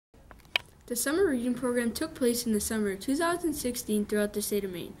The summer reading program took place in the summer of 2016 throughout the state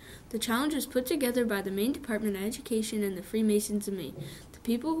of Maine. The challenge was put together by the Maine Department of Education and the Freemasons of Maine. The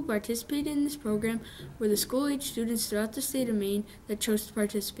people who participated in this program were the school-age students throughout the state of Maine that chose to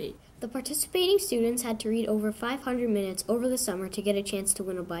participate. The participating students had to read over 500 minutes over the summer to get a chance to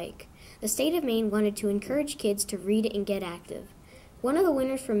win a bike. The state of Maine wanted to encourage kids to read and get active. One of the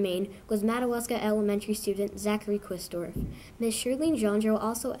winners from Maine was Madawaska Elementary student Zachary Quistorf. Ms. Shirlene Jandro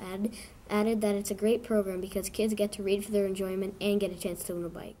also added that it's a great program because kids get to read for their enjoyment and get a chance to win a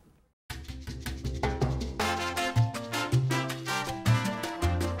bike.